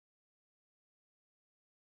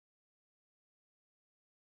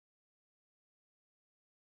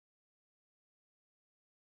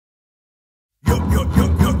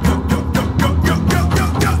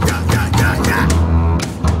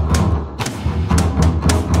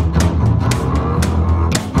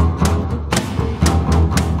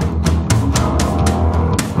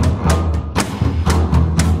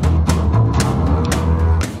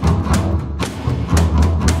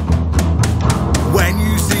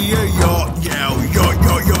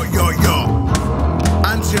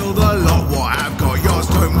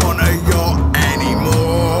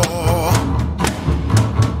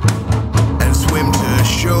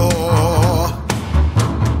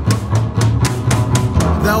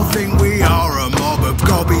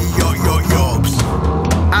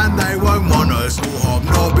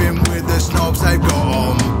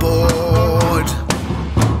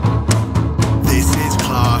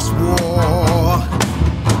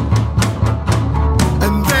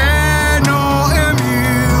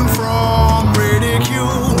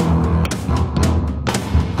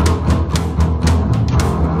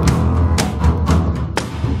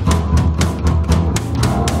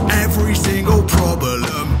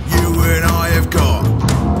problem you and I have got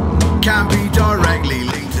can be directly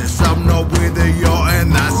linked to some knob with a yacht,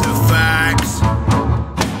 and that's a fact.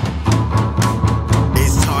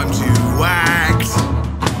 It's time to act.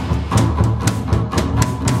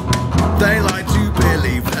 They like to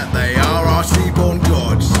believe that they are our sea-born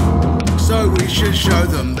gods, so we should show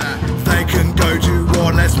them that they can go to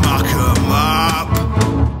war. Let's muck them up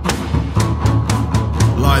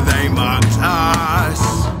like they mucked us,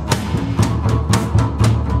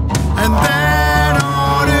 and they're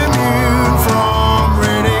not immune from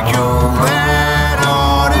ridicule. They're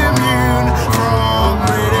not immune from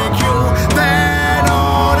ridicule. They're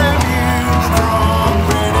not immune from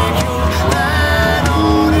ridicule. They're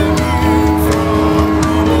not immune from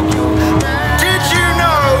ridicule. Did you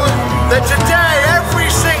know that today every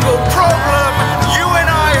single problem you and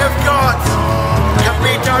I have got can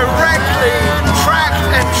be directly tracked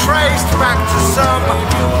and traced back to some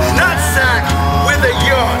nutsack with a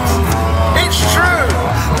yacht? It's true.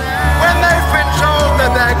 When they've been told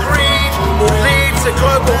that their greed will lead to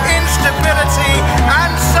global instability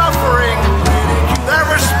and suffering, their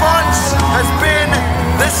response has been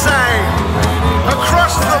the same.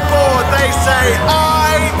 Across the board they say,